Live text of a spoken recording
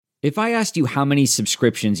If I asked you how many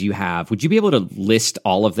subscriptions you have, would you be able to list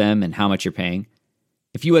all of them and how much you're paying?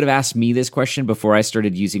 If you would have asked me this question before I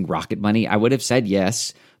started using Rocket Money, I would have said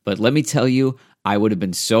yes, but let me tell you, I would have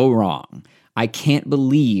been so wrong. I can't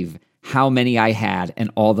believe how many I had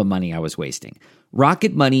and all the money I was wasting.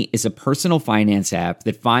 Rocket Money is a personal finance app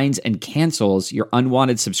that finds and cancels your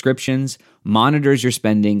unwanted subscriptions, monitors your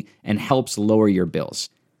spending, and helps lower your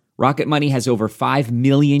bills. Rocket Money has over 5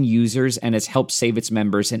 million users and has helped save its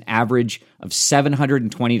members an average of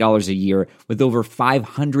 $720 a year with over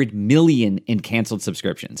 500 million in canceled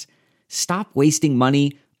subscriptions. Stop wasting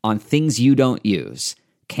money on things you don't use.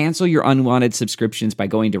 Cancel your unwanted subscriptions by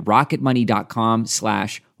going to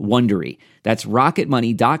rocketmoney.com/Wondery. That's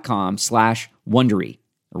rocketmoney.com/Wondery.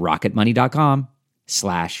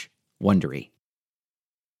 rocketmoney.com/Wondery.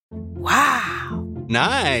 Wow.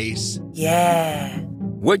 Nice. Yeah.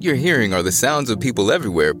 What you're hearing are the sounds of people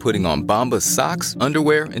everywhere putting on Bombas socks,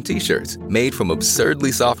 underwear, and T-shirts made from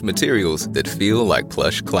absurdly soft materials that feel like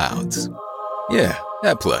plush clouds. Yeah,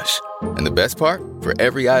 that plush. And the best part? For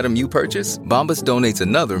every item you purchase, Bombas donates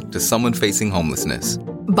another to someone facing homelessness.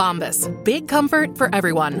 Bombas. Big comfort for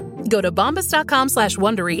everyone. Go to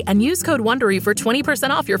bombas.com/Wondery and use code WONDERY for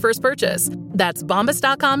 20% off your first purchase. That's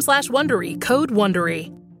bombas.com/Wondery. Code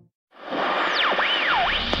WONDERY.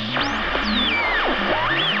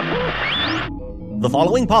 The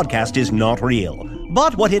following podcast is not real,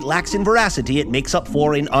 but what it lacks in veracity, it makes up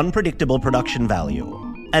for in unpredictable production value.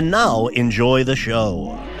 And now, enjoy the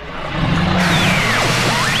show.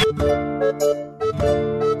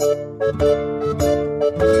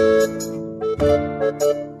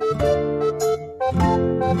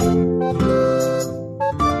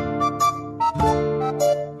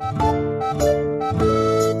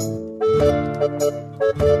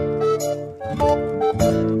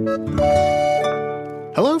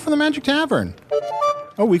 Hello from the Magic Tavern,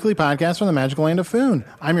 a weekly podcast from the magical land of Foon.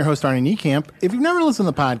 I'm your host, Arnie Niekamp. If you've never listened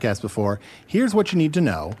to the podcast before, here's what you need to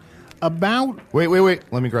know about... Wait.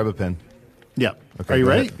 Let me grab a pen. Yeah. Okay, Are you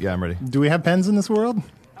ready? ahead. Yeah, I'm ready. Do we have pens in this world?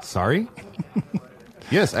 Sorry?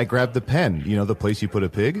 Yes, I grabbed the pen. You know the place you put a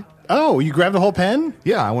pig? Oh, you grabbed a whole pen?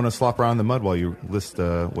 Yeah, I want to slop around in the mud while you list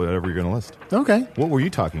whatever you're going to list. Okay. What were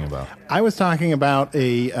you talking about? I was talking about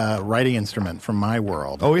a writing instrument from my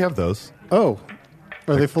world. Oh, we have those. Oh.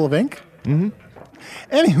 Are they full of ink? Mm-hmm.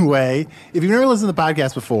 Anyway, if you've never listened to the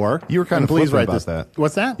podcast before, You were kind of please flippant write about this. that.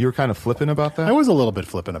 What's that? You were kind of flippant about that? I was a little bit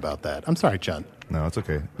flippant about that. I'm sorry, Chun. No, it's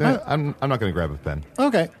okay. I'm not going to grab a pen.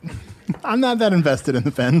 Okay. I'm not that invested in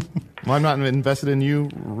the pen. Well, I'm not invested in you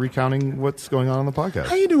recounting what's going on the podcast.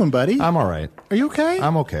 How you doing, buddy? I'm all right. Are you okay?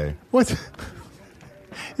 I'm okay. What?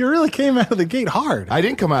 You really came out of the gate hard. I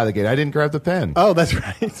didn't come out of the gate. I didn't grab the pen. Oh, that's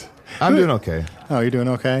right. I'm doing okay. Oh, you're doing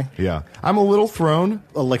okay? Yeah. I'm a little thrown.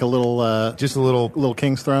 Like a little... Just a little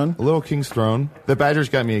king's throne? A little king's throne. The Badgers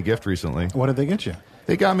got me a gift recently. What did they get you?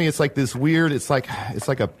 They got me. It's like this weird. It's like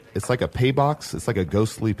a pay box. It's like a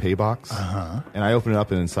ghostly pay box. Uh-huh. And I open it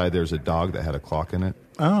up, and inside there's a dog that had a clock in it.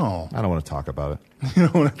 Oh. I don't want to talk about it. You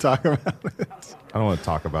don't want to talk about it? I don't want to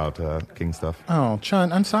talk about king stuff. Oh,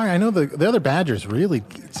 Chun, I'm sorry. I know the other Badgers really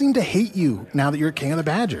seem to hate you now that you're king of the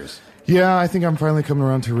Badgers. Yeah, I think I'm finally coming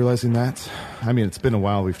around to realizing that. I mean, it's been a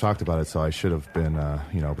while. We've talked about it, so I should have been,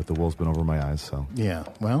 but the wool's been over my eyes. So yeah.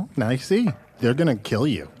 Well, now you see, they're gonna kill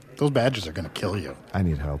you. Those Badgers are gonna kill you. I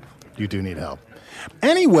need help. You do need help.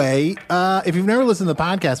 Anyway, if you've never listened to the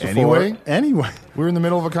podcast before... Anyway. We're in the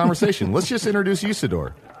middle of a conversation. Let's just introduce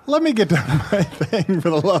Usador. Let me get to my thing, for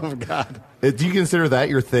the love of God. Do you consider that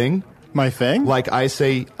your thing? My thing? Like I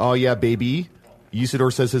say, oh yeah, baby.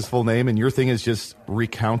 Usador says his full name, and your thing is just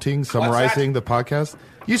recounting, summarizing the podcast?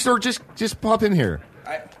 Usador, just pop in here.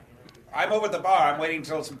 I'm over at the bar. I'm waiting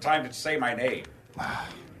until some time to say my name.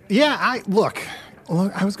 Yeah, Look,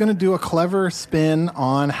 I was going to do a clever spin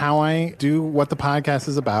on how I do what the podcast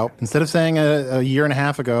is about. Instead of saying a year and a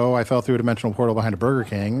half ago I fell through a dimensional portal behind a Burger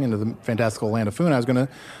King into the fantastical land of Foon, I was going to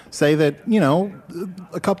say that,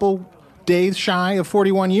 a couple days shy of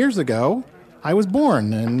 41 years ago, I was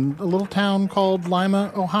born in a little town called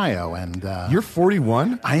Lima, Ohio. And you're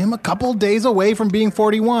 41? I am a couple days away from being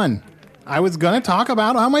 41. I was going to talk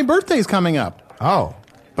about how my birthday's coming up. Oh.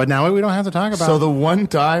 But now we don't have to talk about it. So the one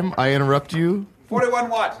time I interrupt you... 41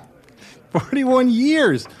 what? 41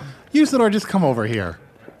 years. Usador, just come over here.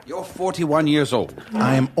 You're 41 years old.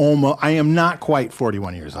 I am not quite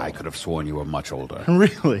 41 years old. I could have sworn you were much older.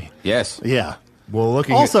 Really? Yes. Yeah. Well,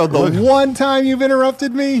 one time you've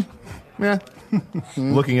interrupted me? Yeah.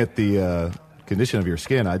 Looking at the condition of your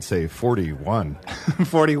skin, I'd say 41.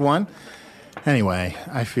 41? Anyway,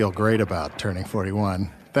 I feel great about turning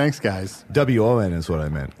 41. Thanks, guys. WON is what I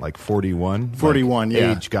meant. Like 41. 41, like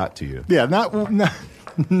yeah. Age got to you. Yeah, not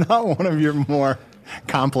one of your more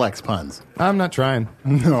complex puns. I'm not trying.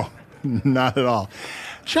 No, not at all.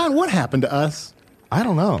 Sean, what happened to us? I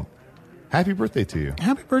don't know. Happy birthday to you.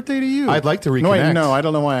 Happy birthday to you. I'd like to reconnect. No, wait, no, I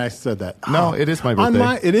don't know why I said that. No, it is my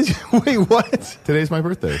birthday. It is. Wait, what? Today's my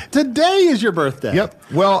birthday. Today is your birthday. Yep.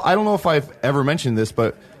 Well, I don't know if I've ever mentioned this,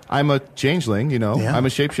 but I'm a changeling, you know. Yeah. I'm a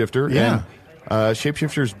shapeshifter. Yeah. And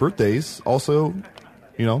shapeshifters' birthdays also,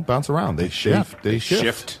 you know, bounce around. They shift. They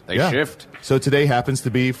shift. They shift. So today happens to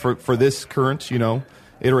be, for this current, you know,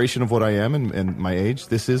 iteration of what I am and my age,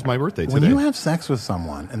 this is my birthday today. When you have sex with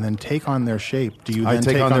someone and then take on their shape, do you I then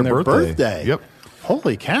take on their birthday. Yep.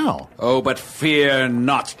 Holy cow. Oh, but fear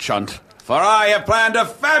not, Chunt, for I have planned a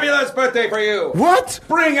fabulous birthday for you. What?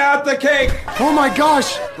 Bring out the cake. Oh my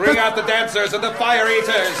gosh. Bring out the dancers and the fire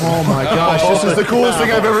eaters. Oh my gosh, this is the coolest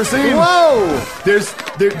thing I've ever seen. Whoa!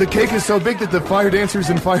 The cake is so big that the fire dancers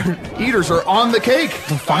and fire eaters are on the cake.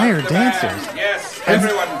 The fire The dancers. band. Yes,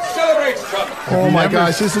 everyone celebrates Chunt. Oh my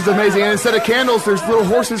gosh, this is amazing. And instead of candles, there's little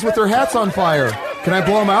horses with their hats on fire. Can I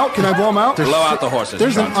blow them out? Blow out the horses.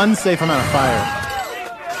 There's an Chunt. unsafe amount of fire.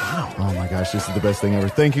 Oh my gosh, this is the best thing ever.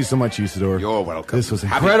 Thank you so much, Usador. You're welcome. This was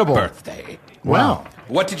Happy incredible. birthday. Wow.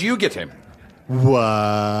 What did you get him?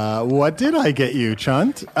 What did I get you,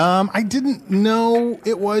 Chunt? I didn't know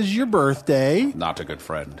it was your birthday. Not a good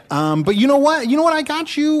friend. But you know what? You know what I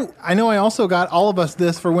got you? I know I also got all of us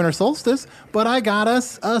this for Winter Solstice, but I got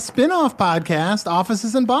us a spin-off podcast,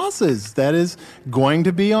 Offices and Bosses, that is going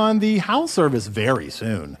to be on the Howl service very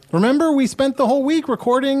soon. Remember, we spent the whole week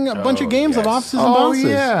recording a bunch of games of yes. Offices and Oh Bosses.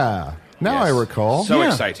 yeah. Now Yes. I recall. So Yeah.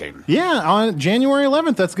 exciting. Yeah, on January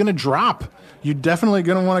 11th, that's going to drop. You're definitely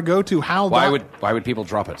going to want to go to Howl. Why would people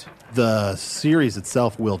drop it? The series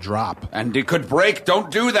itself will drop. And it could break.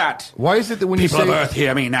 Don't do that. Why is it that when People you of say Earth,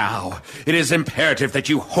 hear me now. It is imperative that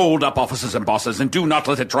you hold up Offices and Bosses and do not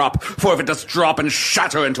let it drop. For if it does drop and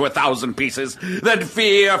shatter into 1,000 pieces, then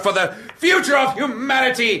fear for the future of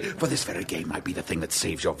humanity. For this very game might be the thing that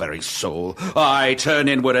saves your very soul. I turn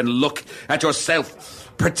inward and look at yourself.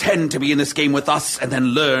 Pretend to be in this game with us, and then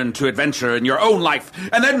learn to adventure in your own life.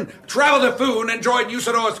 And then travel to Foon and join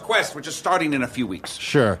Usador's quest, which is starting in a few weeks.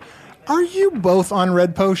 Sure. Are you both on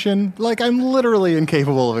Red Potion? Like, I'm literally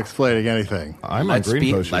incapable of explaining anything. I'm on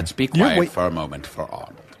green potion? Let's be Yeah, quiet wait. for a moment for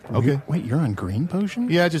on. Okay. Wait, you're on Green Potion?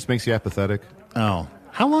 Yeah, it just makes you apathetic. Oh.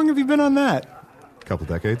 How long have you been on that? A couple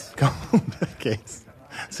decades. Couple decades.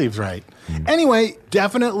 Seems right. Anyway,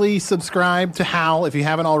 definitely subscribe to Howl if you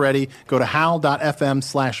haven't already. Go to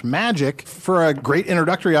howl.fm/magic for a great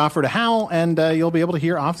introductory offer to Howl, and you'll be able to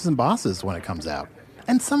hear Offices and Bosses when it comes out.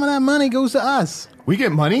 And some of that money goes to us. We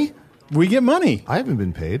get money? We get money. I haven't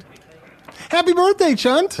been paid. Happy birthday,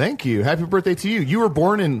 Chunt. Thank you. Happy birthday to you. You were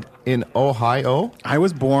born in Ohio? I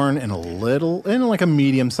was born in a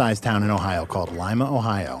medium-sized town in Ohio called Lima,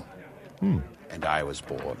 Ohio. And I was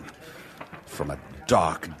born from a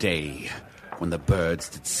dark day when the birds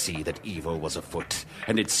did see that evil was afoot,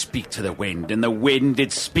 and did speak to the wind, and the wind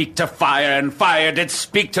did speak to fire, and fire did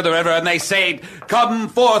speak to the river, and they said, "Come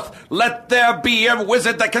forth, let there be a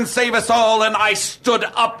wizard that can save us all." And I stood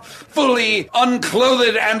up, fully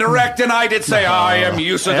unclothed and erect, and I did say, "I am and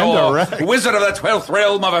Usador, erect. wizard of the 12th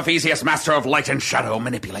realm of Ephesius, master of light and shadow,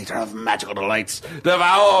 manipulator of magical delights,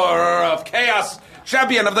 devourer of chaos,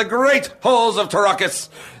 champion of the great halls of Tarakas.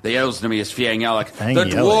 The elves know me as Fiangyalak. The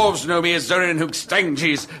Fiangyalak. dwarves know me as Zorin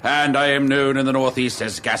Hookstanges. And I am known in the northeast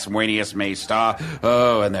as Gasmuenius Maystar.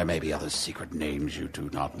 Oh, and there may be other secret names you do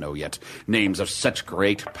not know yet. Names of such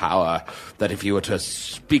great power that if you were to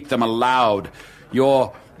speak them aloud,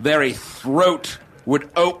 your very throat would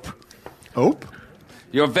ope. Ope?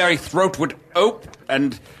 Your very throat would ope,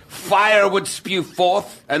 and fire would spew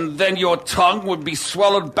forth, and then your tongue would be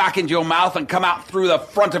swallowed back into your mouth and come out through the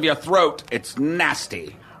front of your throat. It's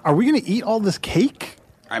nasty. Are we going to eat all this cake?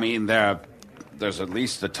 I mean, there's at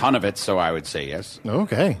least a ton of it, so I would say yes.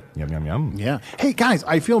 Okay. Yum, yum, yum. Yeah. Hey, guys,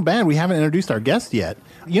 I feel bad we haven't introduced our guest yet.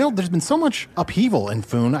 You know, there's been so much upheaval in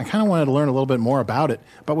Foon. I kind of wanted to learn a little bit more about it,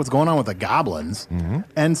 about what's going on with the goblins. Mm-hmm.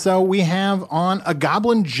 And so we have on a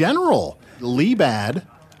goblin general, Libad.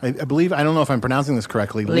 I believe, I don't know if I'm pronouncing this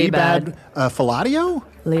correctly. Libad. Falatio?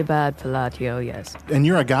 Libad Palatio, yes. And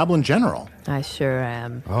you're a goblin general. I sure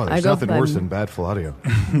am. Oh, I there's go nothing by- worse than bad Falatio.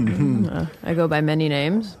 I go by many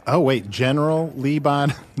names. Oh, wait, General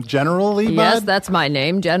Libad. General Libad? Yes, that's my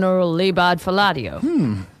name, General Libad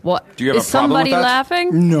Falatio. What? Do you have is a problem with somebody that?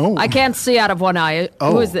 laughing? No. I can't see out of one eye.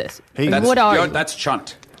 Oh. Who is this? Hey, what are you? That's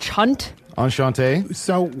Chunt. Chunt? Enchante.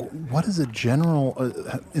 So, what does a general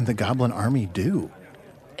in the goblin army do?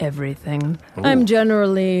 everything. I'm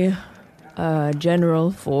generally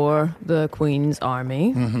general for the Queen's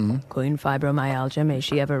army. Queen Fibromyalgia, may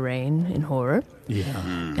she ever reign in horror. Yeah.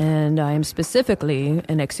 And I am specifically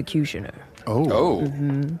an executioner. Oh.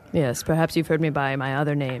 Yes, perhaps you've heard me by my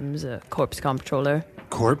other names, Corpse Comptroller,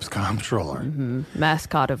 Corpse Comptroller.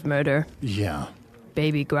 Mascot of Murder, Yeah.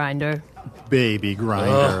 Baby Grinder. Baby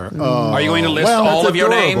Grinder. Oh. Are you going to list Well, all that's of your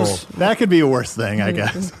adorable. names? That could be a worse thing, I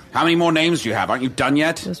guess. How many more names do you have? Aren't you done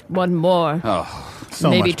yet? Just one more. So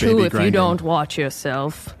Maybe much two baby if you grinding. don't watch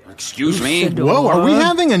yourself. Excuse me? Whoa, are we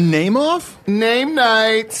having a name off? Name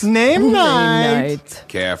night. Name night. Night.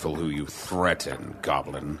 Careful who you threaten,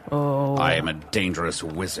 Goblin. Oh. I am a dangerous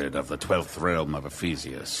wizard of the 12th realm of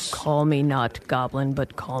Ephesius. Call me not Goblin,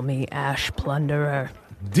 but call me Ash Plunderer.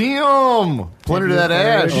 Damn! Plunder that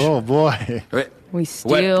ash. Oh, boy. We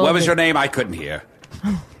steal... What was your name? I couldn't hear.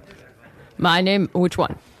 My name... Which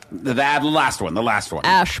one? The last one.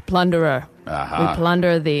 Ash Plunderer. Uh-huh. We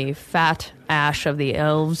plunder the fat ash of the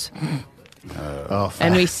elves, Oh,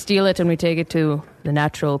 and we steal it and we take it to the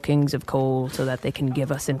natural kings of coal so that they can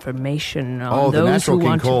give us information on Oh, those the natural who King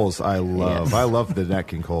want Coles. I love. Yes. I love the Nat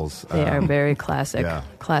King Coles. They are very classic. yeah.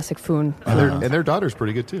 Classic food. And their daughter's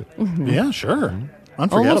pretty good too. Yeah, sure.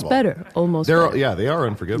 Unforgettable. Almost better. Almost better. Yeah, they are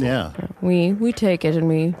unforgivable. Yeah. We take it and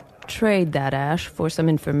we trade that ash for some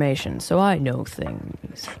information, so I know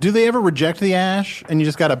things. Do they ever reject the ash and you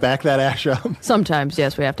just got to back that ash up? Sometimes,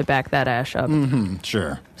 yes, we have to back that ash up.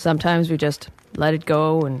 Sure. Sometimes we just let it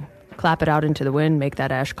go and clap it out into the wind, make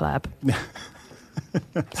that ash clap.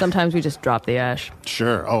 Sometimes we just drop the ash.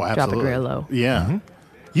 Sure. Oh, absolutely. real low. Yeah.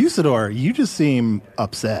 Usador, you just seem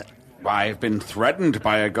upset. I've been threatened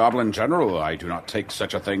by a goblin general. I do not take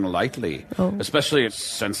such a thing lightly. Especially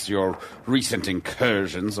since your recent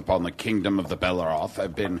incursions upon the kingdom of the Belleroth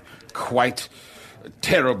have been quite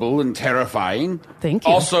terrible and terrifying. Thank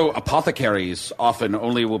you. Also, apothecaries often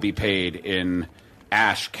only will be paid in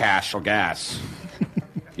ash, cash, or gas.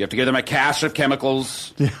 You have to give them a cache of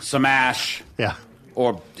chemicals, some ash,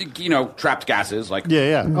 or, trapped gases like...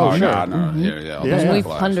 Yeah. Oh, sure. no. Yeah. We've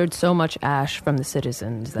plundered so much ash from the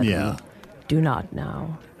citizens that we do not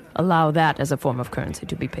now allow that as a form of currency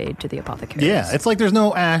to be paid to the apothecaries. Yeah, it's like there's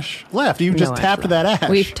no ash left. You've just No ash tapped left. that ash.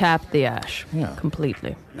 We've tapped the ash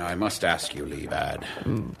completely. Now, I must ask you, Leebad.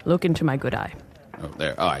 Look into my good eye. Oh,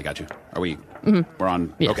 there. Oh, I got you. Are we... We're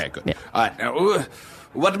on... Yes. Okay, good. Yeah. Now,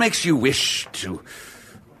 what makes you wish to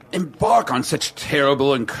embark on such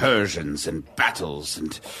terrible incursions and battles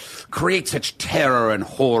and create such terror and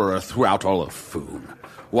horror throughout all of Foon?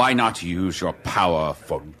 Why not use your power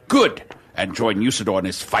for good and join Usador in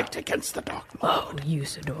his fight against the Dark Lord? Oh,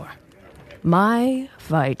 Usador. My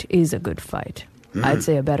fight is a good fight. I'd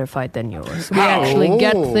say a better fight than yours. We actually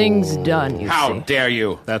get things done, you How see. dare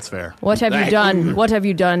you? That's fair. What have you done? What have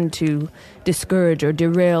you done to discourage or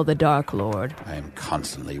derail the Dark Lord? I am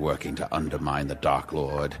constantly working to undermine the Dark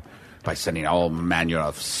Lord by sending all manner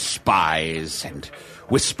of spies and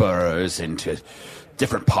whisperers into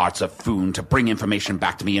different parts of Foon to bring information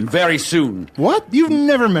back to me, and very soon... What? You've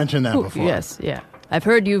never mentioned that Ooh, before. yes, yeah. I've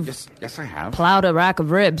heard you've Yes, I have. plowed a rack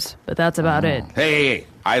of ribs, but that's about it. Hey,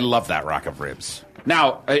 I love that rack of ribs.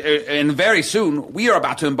 Now, and very soon, we are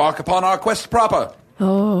about to embark upon our quest proper.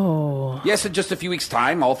 Oh. Yes, in just a few weeks'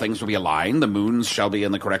 time, all things will be aligned, the moons shall be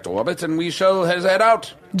in the correct orbit, and we shall head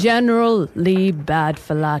out. General Leebad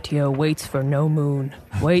Fallatio waits for no moon,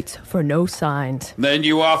 waits for no signs. Then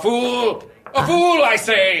you are a fool! A fool, I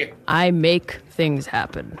say! I make things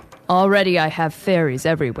happen. Already I have fairies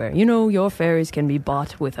everywhere. You know, your fairies can be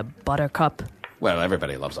bought with a buttercup. Well,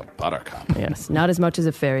 everybody loves a buttercup. Yes, not as much as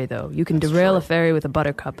a fairy, though. You can derail a fairy with a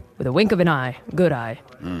buttercup, with a wink of an eye. Good eye.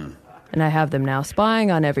 And I have them now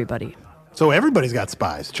spying on everybody. So everybody's got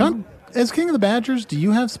spies. Chuck, as King of the Badgers, do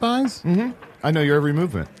you have spies? Mm-hmm. I know your every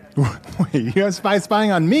movement. Wait, you have spies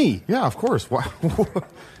spying on me? Yeah, of course. Why?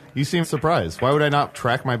 You seem surprised. Why would I not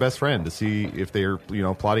track my best friend to see if they're,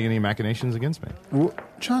 plotting any machinations against me?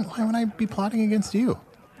 John, why would I be plotting against you?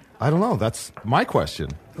 I don't know. That's my question.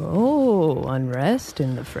 Oh, unrest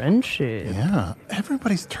in the friendship. Yeah,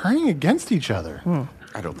 everybody's turning against each other.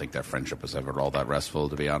 I don't think their friendship was ever all that restful,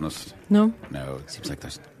 to be honest. No? No, it seems like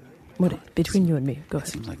there's... What, between you and me? Go It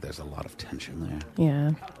ahead. seems like there's a lot of tension there.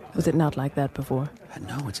 Yeah. Was it not like that before?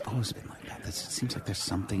 No, it's always been like that. It seems like there's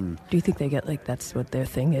something... Do you think they get like that's what their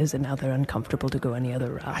thing is and now they're uncomfortable to go any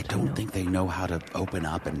other route? I don't think they know how to open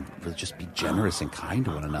up and really just be generous and kind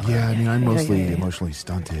to one another. Yeah, I mean, I'm mostly yeah. emotionally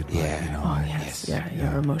stunted. But, Oh, yes. Yeah,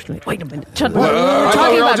 you're emotionally... Wait a minute. Chuck, What? I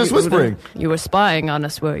thought we were all just whispering. You were spying on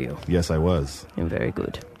us, were you? Yes, I was. Very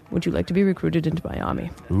good. Would you like to be recruited into my army?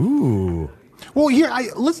 Ooh. Well, here,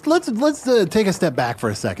 let's take a step back for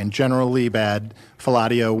a second. General Leebad,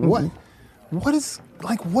 Falladio, what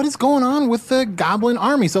is going on with the Goblin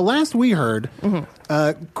Army? So last we heard,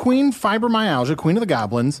 Queen Fibromyalgia, Queen of the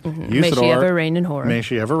Goblins, Usidore, May she ever reign in horror. May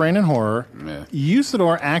she ever reign in horror. Yeah.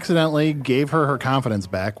 Usidore accidentally gave her confidence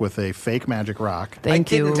back with a fake magic rock.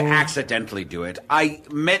 Thank you. I didn't accidentally do it. I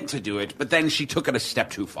meant to do it, but then she took it a step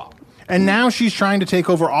too far. And now she's trying to take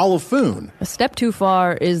over all of Foon. A step too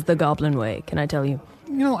far is the Goblin way, can I tell you?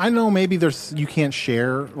 You know, I know maybe you can't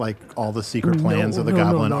share like all the secret plans of the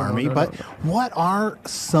Goblin Army, but what are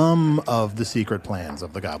some of the secret plans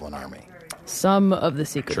of the Goblin Army? Some of the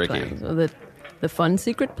secret Tricky. plans. The fun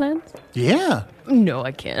secret plans? Yeah. No,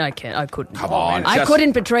 I can't. I couldn't. Come on, I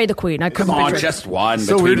couldn't betray the queen. I couldn't Come on, betray just one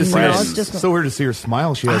So between weird to see her. friends. So weird to see her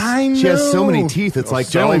smile. She I has so many know. teeth. It's like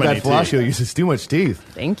So Generally many Bad Palacio teeth. uses too much teeth.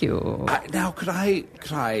 Thank you. Now, could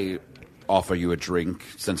I offer you a drink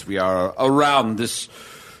since we are around this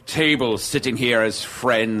table, sitting here as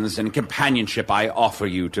friends and companionship? I offer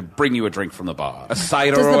you to bring you a drink from the bar, a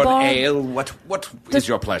cider Does the or bar- an ale. What is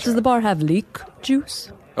your pleasure? Does the bar have leek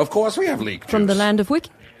juice Of course, we have leek from the juice. land of Wiki?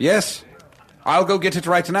 Yes, I'll go get it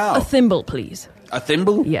right now. A thimble, please. A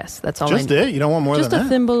thimble? Yes, that's all Just I need. it? You don't want more Just than a that?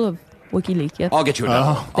 thimble of Wiki leek, yes. I'll get you a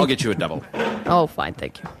double. I'll get you a double. Oh, fine,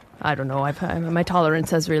 thank you. I don't know. my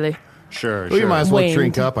tolerance has really... Sure, Well, you might as well Waned.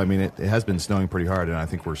 drink up. I mean, it has been snowing pretty hard, and I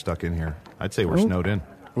think we're stuck in here. I'd say we're snowed in.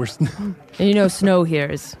 We're And you know, snow here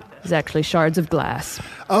is actually shards of glass.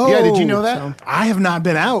 Oh, Yeah, did you know that? I have not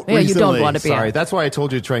been out Yeah, you recently. don't want to be Sorry, out. that's why I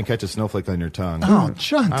told you to try and catch a snowflake on your tongue. Oh,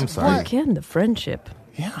 John. I'm sorry. Again, the friendship.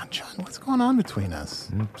 Yeah, John, what's going on between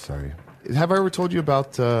us? Sorry. Have I ever told you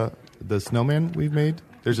about the snowman we've made?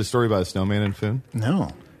 There's a story about a snowman in Foon.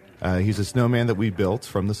 No. He's a snowman that we built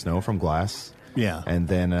from the snow, from glass. Yeah. And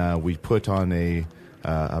then we put on a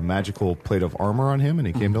magical plate of armor on him, and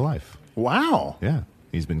he came to life. Wow. Yeah.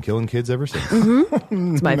 He's been killing kids ever since.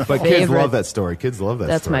 It's my But favorite. kids love that story. Kids love that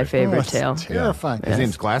That's story. my favorite that's tale. terrifying. His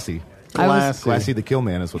name's Glassy. Glassy. The Kill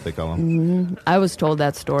Man is what they call him. I was told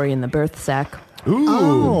that story in the birth sack Ooh.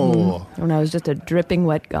 Oh, when I was just a dripping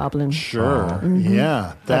wet goblin. sure.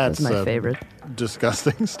 Yeah, That that's was my a favorite.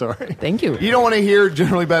 disgusting story. Thank you. You don't want to hear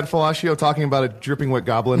Generally Bad Fallacio talking about a dripping wet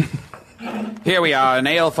goblin? Here we are, an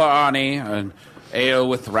ale for Arnie, an ale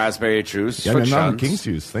with raspberry juice Yeah, for no, not Chunt. King's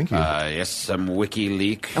juice. Thank you. Yes, some wiki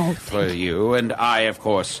leek Oh, for you, and I, of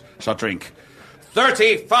course, shall drink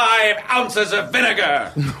 35 ounces of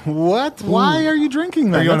vinegar. What? Why are you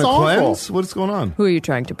drinking that? Are you on That's a awful. cleanse? What's going on? Who are you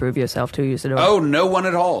trying to prove yourself to, Usador? Oh, no one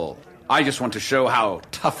at all. I just want to show how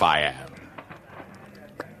tough I am.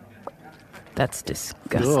 That's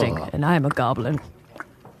disgusting. Ugh. And I'm a goblin.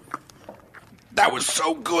 That was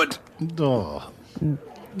so good. Ugh.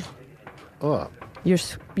 Ugh.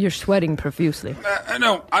 You're sweating profusely.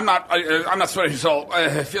 No, I'm not. I'm not sweating at all.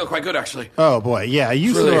 I feel quite good, actually. Oh boy, yeah.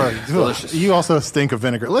 You really sort of- delicious. You also stink of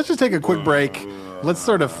vinegar. Let's just take a quick break. Let's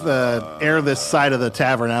sort of air this side of the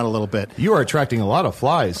tavern out a little bit. You are attracting a lot of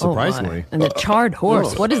flies, Oh, my. surprisingly. And the charred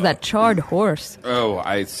horse. What is that charred horse? Oh,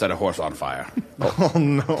 I set a horse on fire. Oh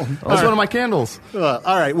no! That's one of my candles. All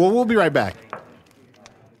right. Well, we'll be right back.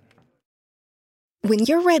 When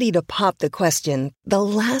you're ready to pop the question, the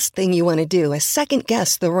last thing you want to do is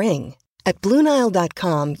second-guess the ring. At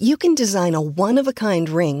BlueNile.com, you can design a one-of-a-kind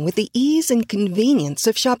ring with the ease and convenience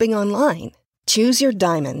of shopping online. Choose your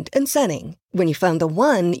diamond and setting. When you find the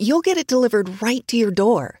one, you'll get it delivered right to your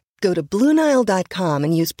door. Go to BlueNile.com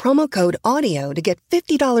and use promo code AUDIO to get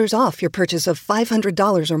 $50 off your purchase of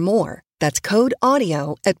 $500 or more. That's code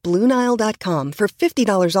AUDIO at BlueNile.com for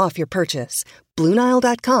 $50 off your purchase.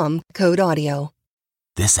 BlueNile.com, code AUDIO.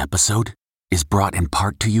 This episode is brought in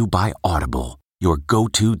part to you by Audible, your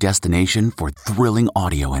go-to destination for thrilling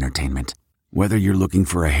audio entertainment. Whether you're looking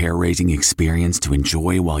for a hair-raising experience to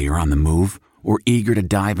enjoy while you're on the move or eager to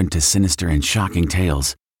dive into sinister and shocking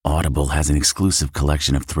tales, Audible has an exclusive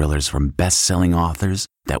collection of thrillers from best-selling authors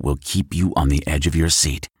that will keep you on the edge of your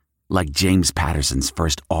seat. Like James Patterson's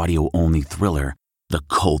first audio-only thriller, The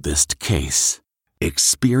Coldest Case.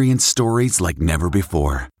 Experience stories like never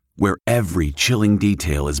before, where every chilling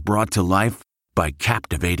detail is brought to life by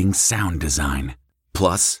captivating sound design.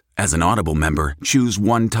 Plus, as an Audible member, choose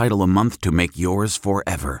one title a month to make yours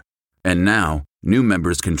forever. And now, new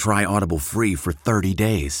members can try Audible free for 30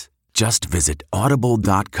 days. Just visit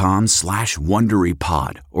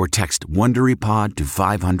audible.com/WonderyPod or text WonderyPod to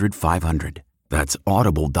 500-500. That's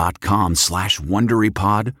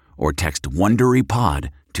audible.com/WonderyPod or text WonderyPod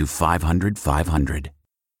to 500-500.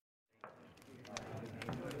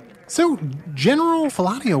 So, General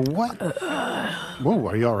Falladio, what? Whoa,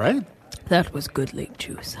 are you all right? That was good leek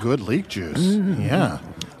juice. Good leek juice. Yeah.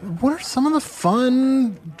 What are some of the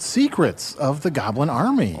fun secrets of the Goblin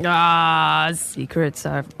Army? Secrets.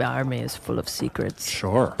 Our army is full of secrets.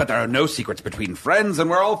 Sure. But there are no secrets between friends, and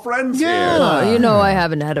we're all friends Yeah. here. You know, I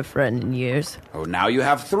haven't had a friend in years. Oh, now you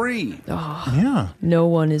have 3. Yeah. No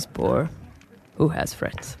one is poor who has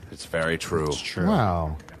friends. It's very true. True.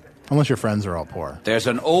 Wow. Unless your friends are all poor. There's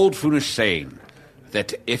an old foolish saying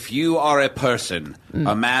that if you are a person,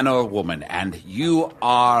 a man or a woman, and you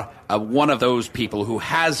are one of those people who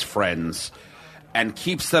has friends and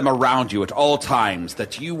keeps them around you at all times,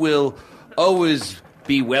 that you will always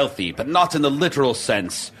be wealthy, but not in the literal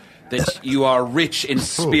sense that you are rich in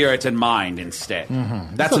spirit and mind instead.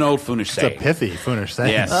 That's an old foolish saying. It's a pithy foolish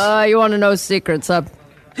saying. Yes. You want to know secrets?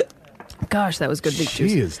 Gosh, that was good leek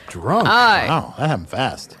juice. She is drunk. I Wow, that happened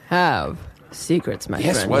fast. have secrets, my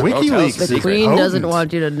Yes, friend. what? WikiLeaks The secret. queen doesn't Potent.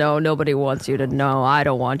 want you to know. Nobody wants you to know. I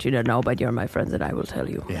don't want you to know, but you're my friends, and I will tell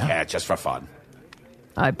you. Yeah, just for fun.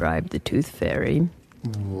 I bribed the Tooth Fairy.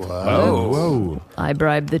 Whoa. I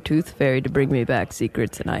bribed the Tooth Fairy to bring me back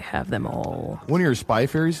secrets, and I have them all. One of your spy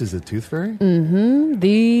fairies is a tooth fairy?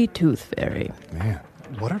 The Tooth Fairy. Man.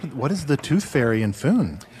 What is the Tooth Fairy in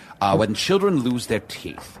Foon? When children lose their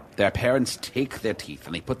teeth, their parents take their teeth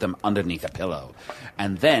and they put them underneath a pillow.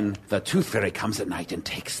 And then the Tooth Fairy comes at night and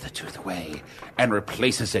takes the tooth away and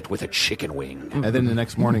replaces it with a chicken wing. And then the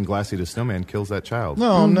next morning, Glassy the Snowman kills that child.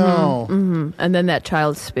 Oh, no. And then that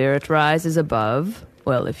child's spirit rises above.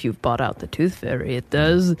 Well, if you've bought out the Tooth Fairy, it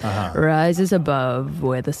does. Rises above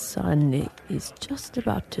where the sun is just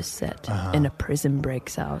about to set. And a prism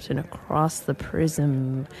breaks out. And across the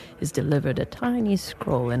prism is delivered a tiny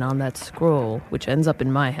scroll. And on that scroll, which ends up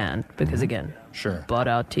in my hand, because again, Sure. bought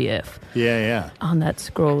out TF. Yeah. On that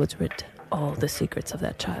scroll, it's written all the secrets of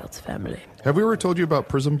that child's family. Have we ever told you about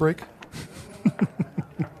Prism Break?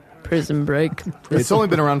 Prism break. It's only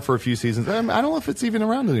been around for a few seasons. I don't know if it's even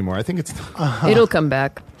around anymore. I think it's... It'll come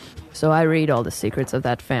back. So I read all the secrets of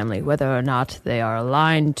that family, whether or not they are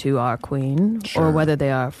aligned to our queen, or whether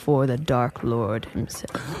they are for the Dark Lord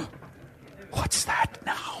himself. What's that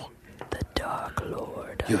now? The Dark Lord.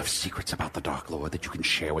 You have secrets about the Dark Lord that you can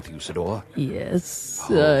share with Usador? Yes,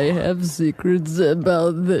 I have secrets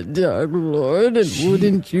about the Dark Lord, and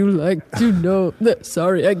wouldn't you like to know that?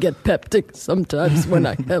 Sorry, I get peptic sometimes when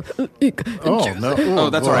I have leek. Oh, no. Oh,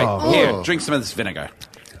 that's all right. Here, drink some of this vinegar.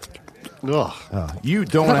 Ugh. You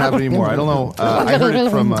don't want to have it anymore. I don't know. I heard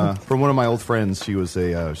it from one of my old friends. She was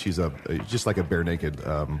she's just like a bare naked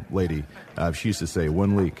lady. She used to say,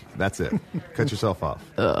 "One leak, that's it. Cut yourself off."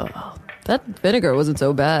 That vinegar wasn't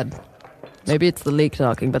so bad. Maybe it's the leek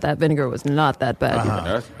talking, but that vinegar was not that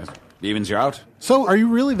bad. Evens you out. So, are you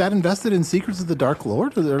really that invested in Secrets of the Dark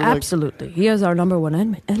Lord? Or like- Absolutely. He is our number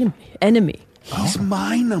one enemy. He's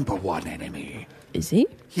my number one enemy. Is he?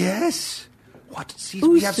 Yes. What? See,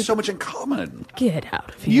 we have so much in common. Get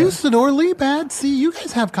out of here. Usador Leebad. See, you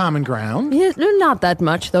guys have common ground. Yes, not that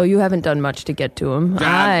much, though. You haven't done much to get to him.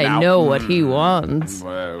 I now- know what he wants.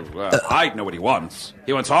 I know what he wants.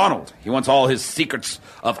 He wants Arnold. He wants all his secrets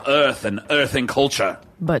of Earth and earthing culture.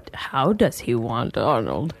 But how does he want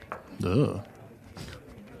Arnold? Ugh.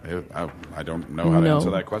 I don't know how to answer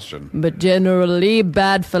that question. But generally,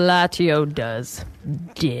 Bad Fellatio does.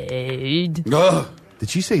 Dead. Ugh. Did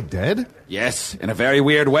she say dead? Yes, in a very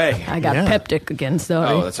weird way. I got peptic again, sorry.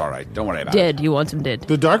 Oh, that's all right. Don't worry about it. Dead. You want him dead.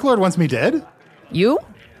 The Dark Lord wants me dead? You?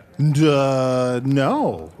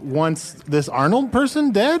 No. Wants this Arnold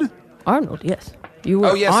person dead? Arnold, yes. You were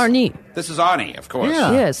Oh, yes. Arnie. This is Arnie, of course.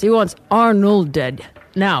 Yeah. Yes, he wants Arnold dead.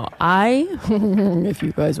 Now, if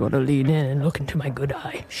you guys want to lean in and look into my good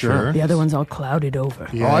eye. Sure. The other one's all clouded over.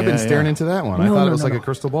 Yeah, I've been yeah, staring yeah. into that one. I No, thought no, it was no, like no. a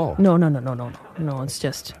crystal ball. No, it's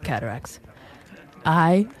just cataracts.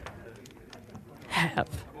 I have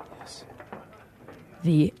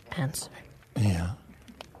the answer Yeah.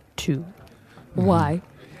 to why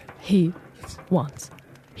he wants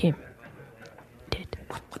him dead.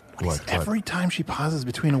 What? Every time she pauses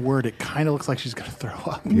between a word, it kind of looks like she's going to throw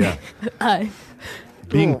up. Yeah. I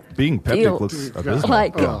Being peptic feel looks abysmal.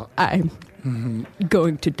 like I'm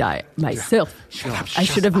going to die myself. I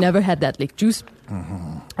should have never had that leek juice.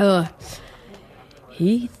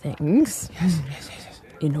 He thinks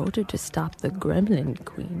in order to stop the Gremlin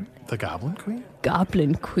Queen, The Goblin Queen?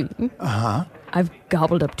 Goblin Queen, I've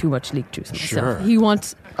gobbled up too much leek juice myself. Sure. He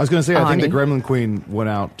wants I was going to say, I think the Arnie. Gremlin Queen went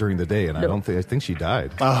out during the day, and I think she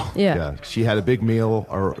died. Oh. Yeah. She had a big meal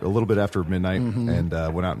or a little bit after midnight and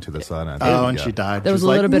went out into the sun. And she died. There was She's a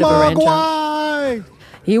little like, bit of a range on- "Mogwai!"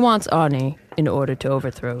 He wants Arnie in order to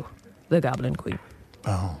overthrow the Goblin Queen.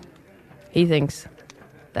 Oh. He thinks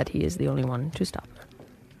that he is the only one to stop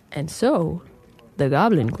her. And so, the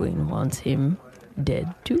Goblin Queen wants him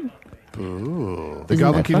dead too. Ooh. The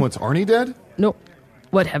Goblin King wants Arnie dead? No.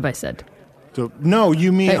 What have I said? So, no,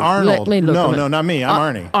 you mean Arnold. No, not me.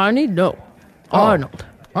 I'm Arnie. Arnie? No. Arnold.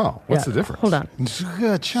 Oh, what's the difference? Hold on.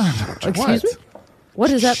 Excuse me? What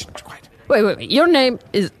is that? Wait. Your name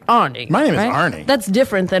is Arnie. My name right? is Arnie. That's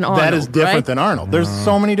different than Arnold. That is different right? than Arnold. There's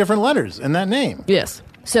so many different letters in that name. Yes.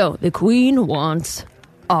 So, the Queen wants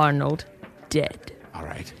Arnold dead. All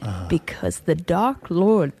right. Because the Dark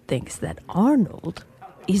Lord thinks that Arnold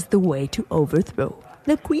is the way to overthrow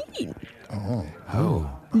the Queen. Oh.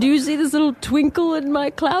 Do you see this little twinkle in my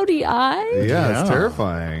cloudy eye? Yeah, it's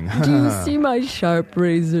terrifying. Do you see my sharp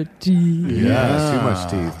razor teeth?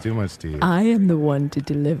 Yeah, too much teeth. I am the one to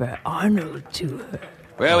deliver Arnold to her.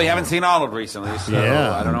 Well, we haven't seen Arnold recently, so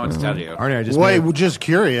I don't know what to tell you. Arnie, I just just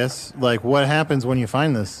curious, like, what happens when you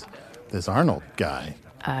find this Arnold guy?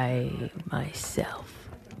 I myself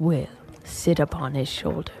will sit upon his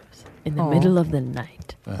shoulders in the middle of the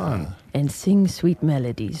night and sing sweet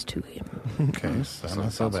melodies to him. Okay, so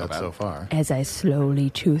not so bad so far. As I slowly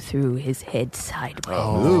chew through his head sideways.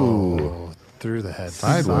 Oh, through the head.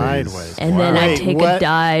 Sideways. And then I take a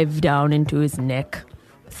dive down into his neck,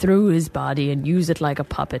 through his body, and use it like a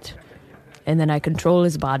puppet. And then I control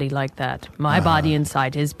his body like that. My body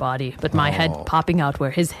inside his body, but my head popping out where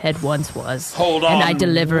his head once was. Hold on and I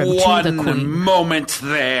deliver him to the Queen. one moment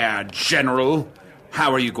there, General.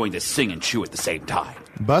 How are you going to sing and chew at the same time?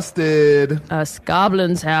 Busted. Us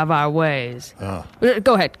goblins have our ways.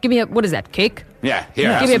 Go ahead. Give me a... What is that, cake? Yeah,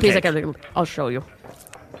 here. Give me a piece of cake. I'll show you.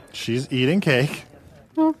 She's eating cake.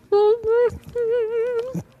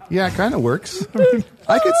 Yeah, it kind of works.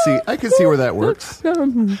 I could see where that works. I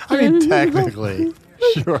mean, technically,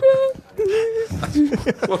 sure.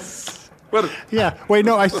 Yeah. Wait,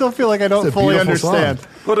 no, I still feel like I don't fully understand.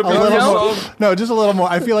 What a beautiful song. No, just a little more.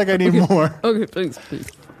 I feel like I need more. Okay, please.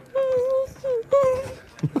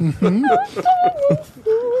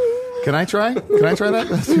 Can I try? Can I try that?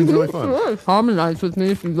 That seems really fun. Harmonize with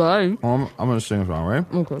me if you like. I'm going to sing a song, right?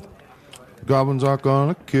 Okay. Goblins are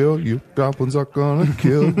gonna kill you. Goblins are gonna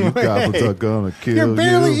kill you. Goblins are gonna kill you. You're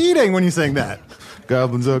barely eating when you sing that.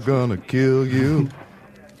 Goblins are gonna kill you.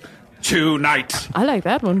 Tonight. I like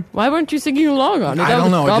that one. Why weren't you singing along on it? I don't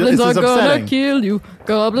know. Goblins It's are gonna upsetting. kill you.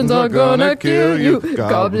 Goblins are gonna kill you.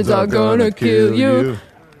 Goblins are gonna kill you.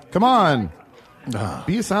 Come on.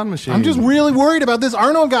 Be a sound machine. I'm just really worried about this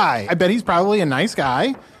Arnold guy. I bet he's probably a nice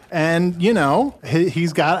guy. And,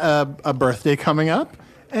 he's got a birthday coming up.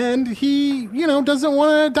 And he, doesn't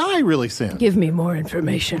want to die really soon. Give me more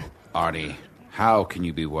information. Arnie, how can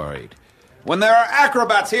you be worried when there are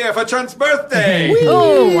acrobats here for Trent's birthday?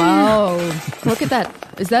 Oh, wow. Look at that.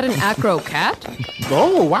 Is that an acro cat?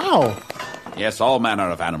 Oh, wow. Yes, all manner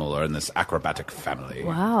of animal are in this acrobatic family.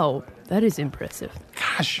 Wow. That is impressive.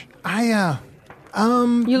 Gosh,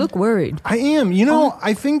 You look worried. I am.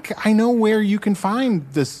 I think I know where you can find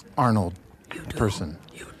this Arnold person.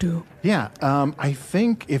 You do. Yeah, I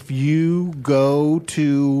think if you go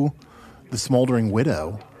to the Smoldering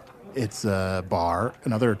Widow, it's a bar,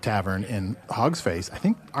 another tavern in Hog's Face. I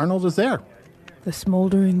think Arnold is there. The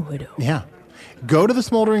Smoldering Widow. Yeah. Go to the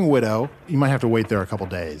Smoldering Widow. You might have to wait there a couple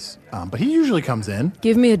days, but he usually comes in.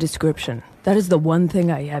 Give me a description. That is the one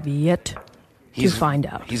thing I have yet to find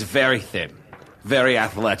out. He's very thin, very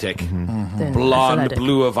athletic, Then blonde, athletic.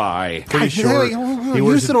 blue of eye. Pretty short. He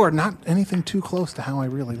wears Usador, not anything too close to how I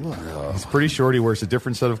really look. He's pretty short. He wears a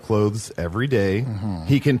different set of clothes every day.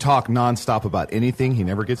 He can talk nonstop about anything. He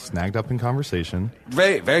never gets snagged up in conversation.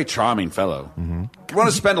 Very, very charming fellow. You want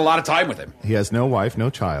to spend a lot of time with him. He has no wife, no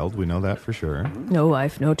child. We know that for sure. No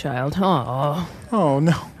wife, no child. Oh, Oh,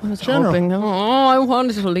 no. I was hoping. Oh, I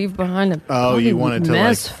wanted to leave behind a you wanted to,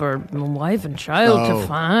 mess for my wife and child to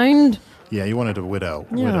find. Yeah, you wanted a widow.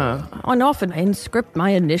 Yeah, and often I inscript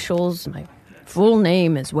my initials, my full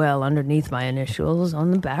name as well, underneath my initials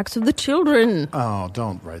on the backs of the children. Oh,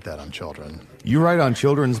 don't write that on children. You write on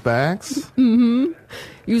children's backs?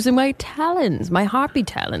 Using my talons, my harpy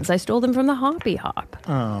talons. I stole them from the harpy harp.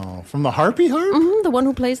 Oh, from the Harpy Harp? The one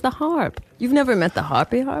who plays the harp. You've never met the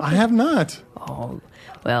harpy harp? I have not. Oh,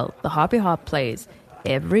 well, the harpy harp plays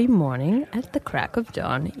every morning at the crack of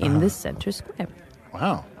dawn in the center square.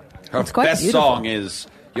 Wow. Her It's quite best beautiful. song is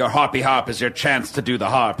 "Your Harpy Harp is your chance to do the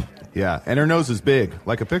harp." Yeah, and her nose is big,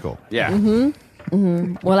 like a pickle. Yeah.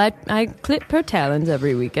 Well, I clip her talons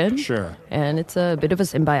every weekend. Sure. And it's a bit of a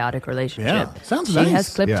symbiotic relationship. Yeah, sounds she nice. has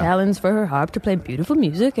clipped Yeah. talons for her harp to play beautiful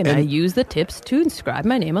music, and I And- use the tips to inscribe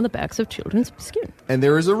my name on the backs of children's skin. And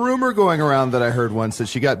there is a rumor going around that I heard once that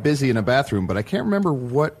she got busy in a bathroom, but I can't remember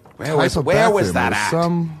what Where type was- of where bathroom. was that It at?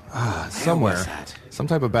 somewhere. Where was that? Some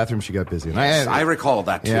type of bathroom she got busy in. Yes, I recall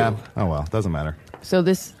that, too. Yeah. Oh, well. Doesn't matter. So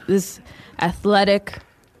this athletic,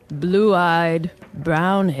 blue-eyed,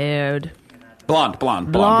 brown-haired,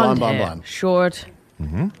 blonde, short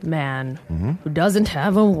man who doesn't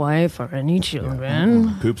have a wife or any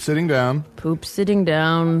children. Poop sitting down.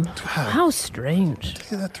 How strange.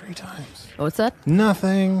 Say that 3 times. What's that?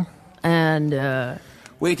 Nothing. And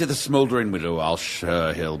Wait to the smoldering widow. I'll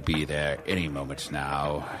sure he'll be there any moment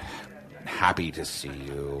now. Happy to see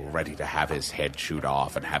you, ready to have his head chewed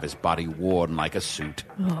off and have his body worn like a suit.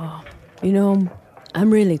 you know,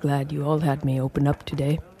 I'm really glad you all had me open up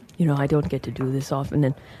today. You know, I don't get to do this often,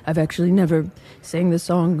 and I've actually never sang the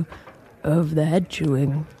song of the head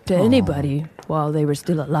chewing to anybody while they were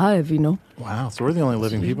still alive, you know. Wow, so we're the only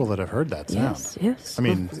living people that have heard that sound. Yes. I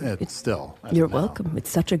mean, it's still. You're welcome.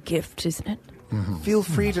 It's such a gift, isn't it? Mm-hmm. Feel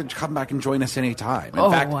free to come back and join us anytime.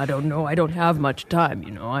 In fact, I don't know. I don't have much time,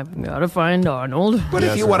 you know. I've got to find Arnold. But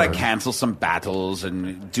if you want to cancel some battles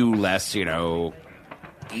and do less, you know,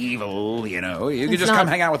 evil, you know, you can just come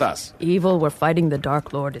hang out with us. Evil, we're fighting the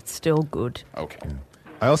Dark Lord. It's still good. Okay.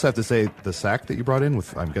 I also have to say, the sack that you brought in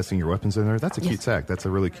with, I'm guessing, your weapons in there, that's a cute sack. That's a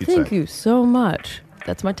really cute sack. Thank you so much.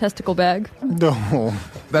 That's my testicle bag. No.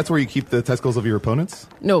 That's where you keep the testicles of your opponents?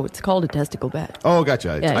 No, it's called a testicle bag. Oh,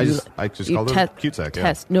 gotcha. Yeah, I just called it a cute sack.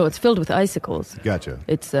 Yeah. No, it's filled with icicles. Gotcha.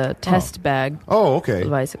 It's a test bag. Oh, okay.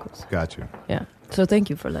 Of icicles. Gotcha. Yeah. So thank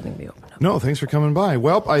you for letting me open up. No, thanks for coming by.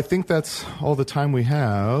 Well, I think that's all the time we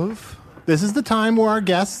have. This is the time where our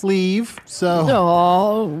guests leave, so...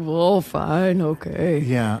 Oh, fine, okay.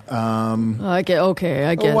 Yeah, I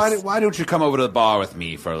guess. Why don't you come over to the bar with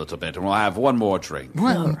me for a little bit, and we'll have one more drink.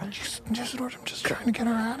 What? I'm just trying to get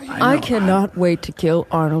her out of here. I cannot wait to kill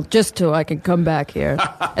Arnold just so I can come back here.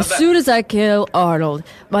 As soon as I kill Arnold,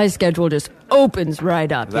 my schedule just opens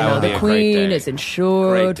right up. That will be the a great Queen day. is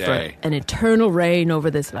insured Great for day. an eternal reign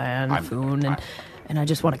over this land, and I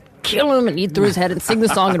just want to kill him and eat through his head and sing the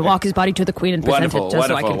song and walk his body to the Queen and present it just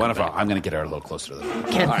so I can. Wonderful. I'm going to get her a little closer to the room.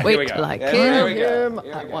 Can't wait till I kill him.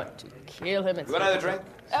 I want to kill him. You want another drink?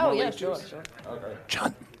 Oh, yeah, sure. Okay.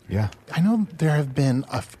 John, Yeah. I know there have been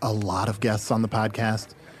a lot of guests on the podcast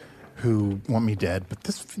who want me dead, but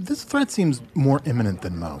this threat seems more imminent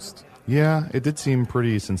than most. Yeah, it did seem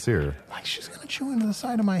pretty sincere. Like, she's going to chew into the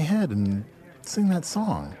side of my head and sing that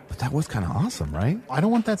song. But that was kind of awesome, right? I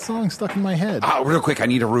don't want that song stuck in my head. Real quick, I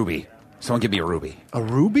need a ruby. Someone give me a ruby. A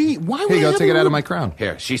ruby? Why would Here you I go, have take a it out of ruby? my crown.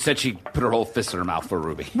 Here, she said she put her whole fist in her mouth for a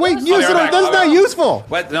ruby. Wait, I'll use be it. right back. That's not useful.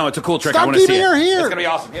 What? No, it's a cool trick. Stop I want to see keeping it. her here. It's going to be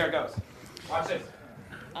awesome. Here it goes. Watch this.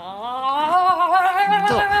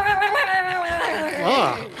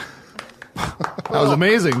 That was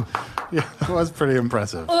amazing. Yeah, it was pretty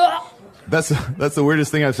impressive. That's the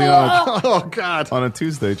weirdest thing I've seen on Oh, God. a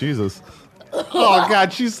Tuesday. Jesus. Oh,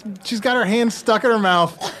 God. She's got her hand stuck in her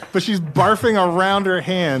mouth, but she's barfing around her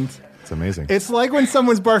hand. It's amazing. It's like when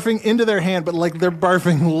someone's barfing into their hand, but like they're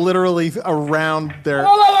barfing literally around their...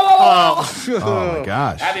 Oh, my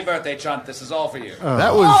gosh. Happy birthday, Chunt. This is all for you.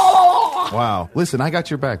 That was... Wow. Listen, I got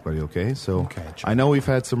your back, buddy, okay? So Okay, I know we've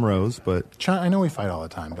had some rows, but... I know we fight all the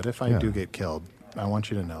time, but if I Yeah. do get killed, I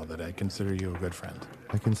want you to know that I consider you a good friend.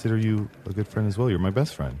 I consider you a good friend as well. You're my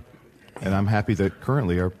best friend. And I'm happy that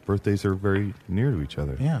currently our birthdays are very near to each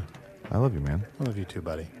other. Yeah. I love you, man. I love you too,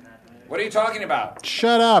 buddy. What are you talking about?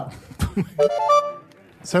 Shut up.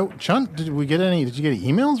 So, Chunt, did you get any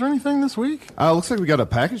emails or anything this week? Looks like we got a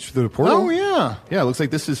package through the portal. Oh, yeah. Yeah, it looks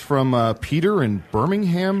like this is from Peter in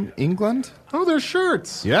Birmingham, England. Oh, they're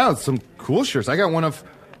shirts. Yeah, some cool shirts. I got one of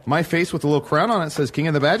my face with a little crown on it. It says King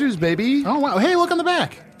of the Badgers, baby. Oh, wow. Hey, look on the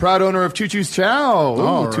back. Proud owner of Choo Choo's Chow. Ooh,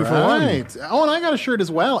 All 2 for 1. right. Oh, and I got a shirt as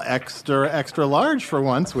well. Extra large for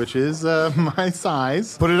once, which is my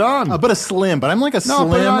size. Put it on. But a slim. But I'm like a slim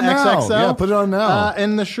put it on now. XXL. Yeah, put it on now.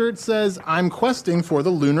 And the shirt says, I'm questing for the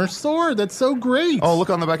lunar sword. That's so great. Oh, look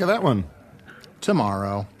on the back of that one.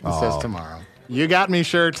 Tomorrow. It says tomorrow. You got me,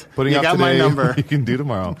 shirt. Putting you up got today, my number. You can do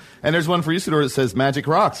tomorrow. And there's one for Usador that says Magic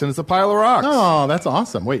Rocks, and it's a pile of rocks. Oh, that's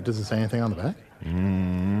awesome. Wait, does it say anything on the back?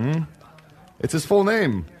 It's his full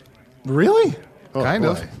name. Really? Oh, Kind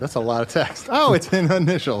of. boy. That's a lot of text. Oh, it's in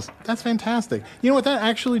initials. That's fantastic. You know what? That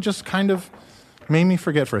actually just kind of made me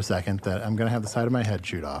forget for a second that I'm going to have the side of my head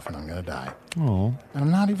chewed off and I'm going to die. Oh. And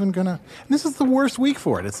I'm not even going to... This is the worst week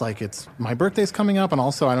for it. It's like my birthday's coming up, and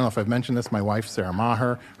also, I don't know if I've mentioned this, my wife, Sarah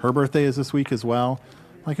Maher, her birthday is this week as well.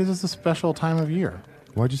 Like, it's just a special time of year.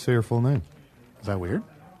 Why'd you say her full name? Is that weird?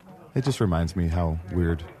 It just reminds me how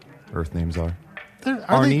weird Earth names are. Are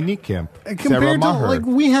Arnie Niekamp. Sarah compared to, Maher. like,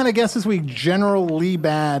 we had a guest this week, General Lee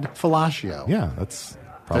Bad Falatio. Yeah, that's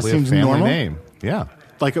probably seems a family normal? name. Yeah.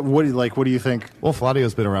 What do you think? Well,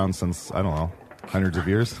 Fladio's been around since, I don't know, Hundreds of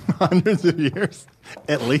years? Hundreds of years,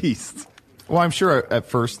 at least. Well, I'm sure at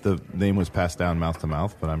first the name was passed down mouth to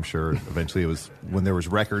mouth, but I'm sure eventually it was when there was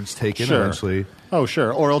records taken. Sure. Eventually, oh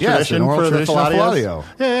sure, oral tradition oral for tradition the of Falladio.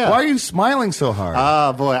 Yeah. Why are you smiling so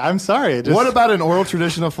hard? Boy, I'm sorry. What about an oral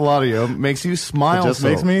tradition of Falladio makes you smile? It just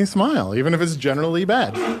makes me smile, even if it's generally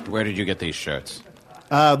bad. Where did you get these shirts?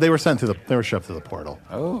 They were sent to they were shoved through the portal.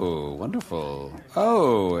 Oh, wonderful.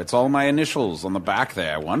 Oh, it's all my initials on the back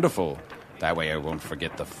there. Wonderful. That way I won't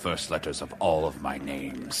forget the first letters of all of my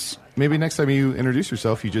names. Maybe next time you introduce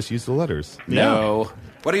yourself, you just use the letters. No. Yeah.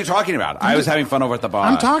 What are you talking about? I was having fun over at the bar.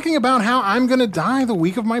 I'm talking about how I'm going to die the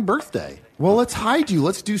week of my birthday. Well, let's hide you.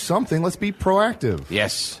 Let's do something. Let's be proactive.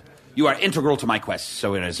 Yes. You are integral to my quest,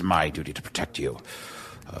 so it is my duty to protect you.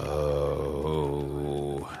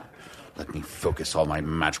 Oh. Let me focus all my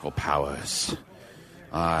magical powers.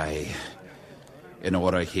 In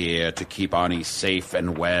order here to keep Arnie safe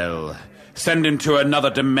and well, send him to another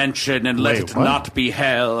dimension and let it not be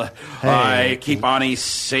hell. I keep Arnie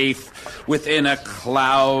safe within a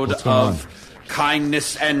cloud of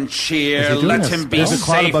kindness and cheer. Let him be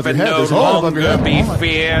safe and no longer be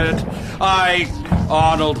feared.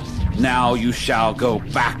 Arnold, now you shall go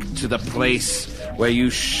back to the place where you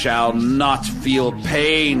shall not feel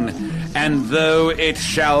pain. And though it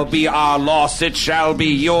shall be our loss, it shall be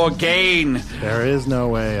your gain. There is no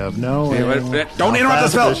way of knowing. Don't interrupt the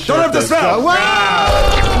spell! Don't interrupt the spell!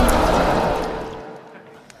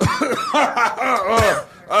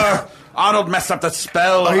 Arnold messed up the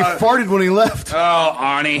spell. Oh, he farted when he left. Oh,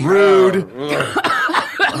 Arnie. Rude.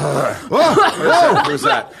 Whoa! Who's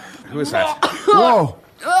that? Who is that? Whoa.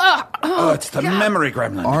 Oh, it's the memory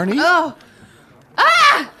gremlin. Arnie?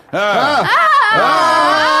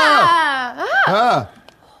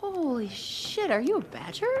 Holy shit, are you a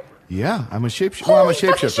badger? Yeah, I'm a shapeshifter. Well, I'm a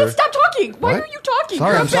shapeshifter. Shit, stop talking! Why What? are you talking?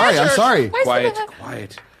 Sorry, You're I'm a sorry, I'm badger. sorry. Why is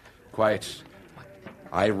that- Quiet.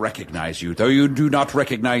 I recognize you, though you do not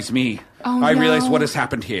recognize me. Oh, I realize no. what has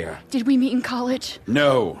happened here. Did we meet in college?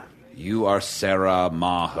 No, you are Sarah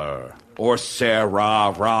Maher, or Sarah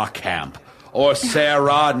Rawcamp, or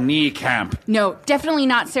Sarah Kneecamp. No, definitely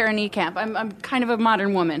not Sarah Niekamp. I'm kind of a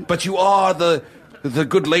modern woman. But you are the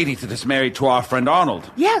good lady that is married to our friend Arnold.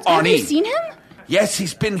 Yeah, Arnie. have you seen him? Yes,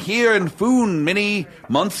 he's been here in Foon many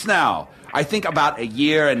months now. I think about a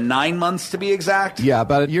year and 9 months to be exact. Yeah,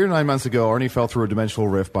 about a year and 9 months ago, Arnie fell through a dimensional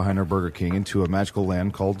rift behind our Burger King into a magical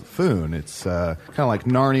land called Foon. It's kind of like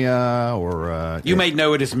Narnia or... You may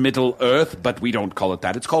know it as Middle Earth, but we don't call it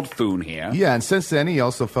that. It's called Foon here. Yeah, and since then, he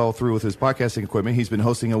also fell through with his podcasting equipment. He's been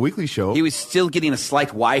hosting a weekly show. He was still getting a slight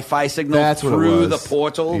Wi-Fi signal That's what it through was. the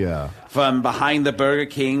portal Yeah. from behind the Burger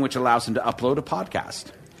King, which allows him to upload a podcast.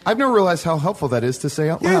 I've never realized how helpful that is to say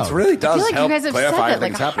out loud. Yeah, it really I does feel like help you guys have clarify said that like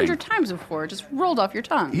things happening. 100 times before. It just rolled off your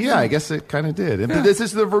tongue. Yeah, I guess it kind of did. And This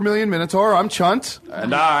is the Vermilion Minotaur. I'm Chunt.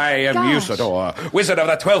 And I am Gosh. Usador, wizard of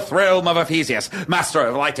the 12th realm of Ephesius, master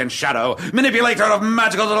of light and shadow, manipulator of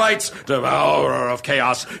magical delights, devourer of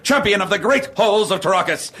chaos, champion of the great halls of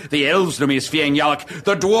Tarakas. The elves know me as Fiang Yalak,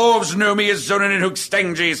 the dwarves know me as Zonin and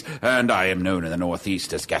Hookstangis, and I am known in the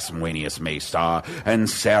northeast as Gasmwanius Maystar. And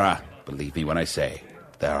Sarah, believe me when I say,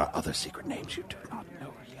 there are other secret names you do not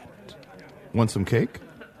know yet. Want some cake?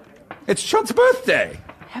 It's Chunt's birthday!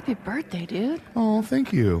 Happy birthday, dude. Oh,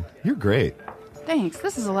 thank you. You're great. Thanks.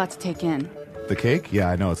 This is a lot to take in. The cake?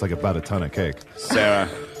 Yeah, I know. It's like about a ton of cake. Sarah,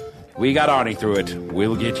 we got Arnie through it.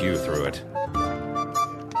 We'll get you through it.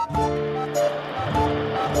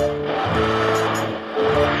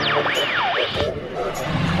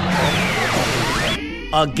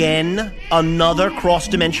 Again, another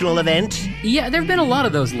cross-dimensional event? Yeah, there have been a lot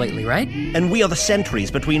of those lately, right? And we are the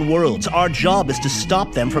sentries between worlds. Our job is to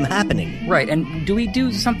stop them from happening. Right, and do we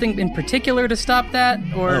do something in particular to stop that,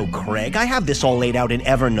 or...? Oh, Craig, I have this all laid out in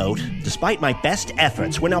Evernote. Despite my best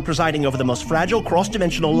efforts, we're now presiding over the most fragile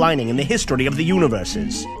cross-dimensional lining in the history of the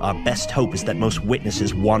universes. Our best hope is that most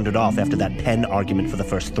witnesses wandered off after that pen argument for the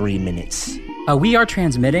first 3 minutes. We are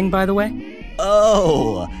transmitting, by the way?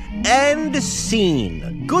 Oh, end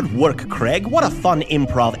scene. Good work, Craig. What a fun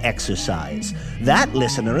improv exercise. That,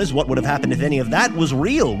 listener, is what would have happened if any of that was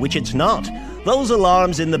real, which it's not. Those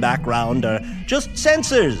alarms in the background are just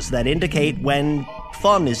sensors that indicate when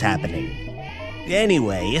fun is happening.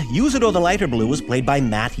 Anyway, Usador the Lighter Blue was played by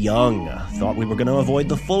Matt Young. Thought we were going to avoid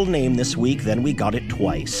the full name this week, then we got it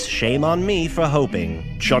twice. Shame on me for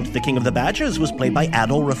hoping. Chunt the King of the Badgers was played by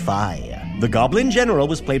Adol Rafai. The Goblin General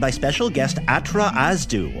was played by special guest Atra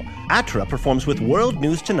Azdu. Atra performs with World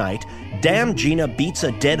News Tonight, Damn Gina Beats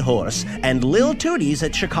a Dead Horse, and Lil Tooties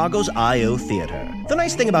at Chicago's I.O. Theater. The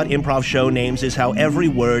nice thing about improv show names is how every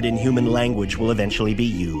word in human language will eventually be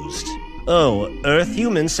used. Oh,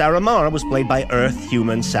 Earth-human Sarah Marr was played by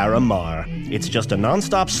Earth-human Sarah Marr. It's just a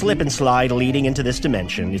non-stop slip and slide leading into this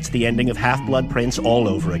dimension. It's the ending of Half-Blood Prince all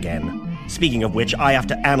over again. Speaking of which, I have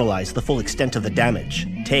to analyze the full extent of the damage.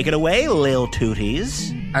 Take it away, Lil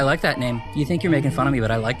Tooties. I like that name. You think you're making fun of me,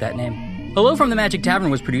 but I like that name. Hello from the Magic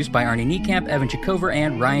Tavern was produced by Arnie Niekamp, Evan Chikover,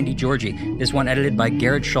 and Ryan DiGiorgi. This one edited by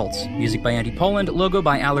Garrett Schultz. Music by Andy Poland. Logo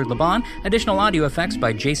by Allard Laban. Additional audio effects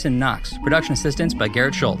by Jason Knox. Production assistance by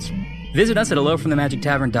Garrett Schultz. Visit us at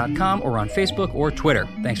hellofromthemagictavern.com or on Facebook or Twitter.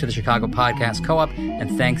 Thanks to the Chicago Podcast Co-op,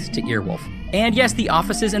 and thanks to Earwolf. And yes, the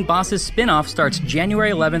Offices and Bosses spin-off starts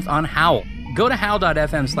January 11th on Howl. Go to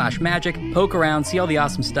howl.fm/magic, poke around, see all the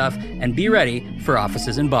awesome stuff, and be ready for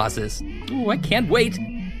Offices and Bosses. Ooh, I can't wait.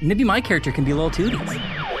 Maybe my character can be Lil Tooties.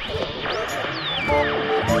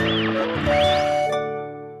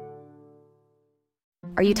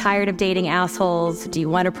 Are you tired of dating assholes? Do you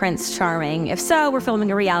want a Prince Charming? If so, we're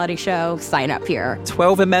filming a reality show. Sign up here.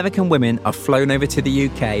 12 American women are flown over to the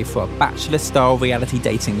UK for a Bachelor-style reality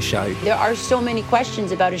dating show. There are so many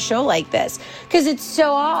questions about a show like this, because it's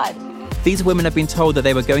so odd. These women have been told that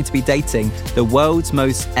they were going to be dating the world's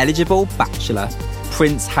most eligible bachelor,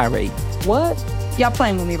 Prince Harry. What? Y'all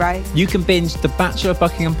playing with me, right? You can binge The Bachelor of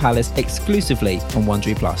Buckingham Palace exclusively on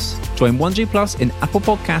Wondery Plus. Join Wondery Plus in Apple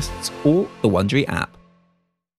Podcasts or the Wondery app.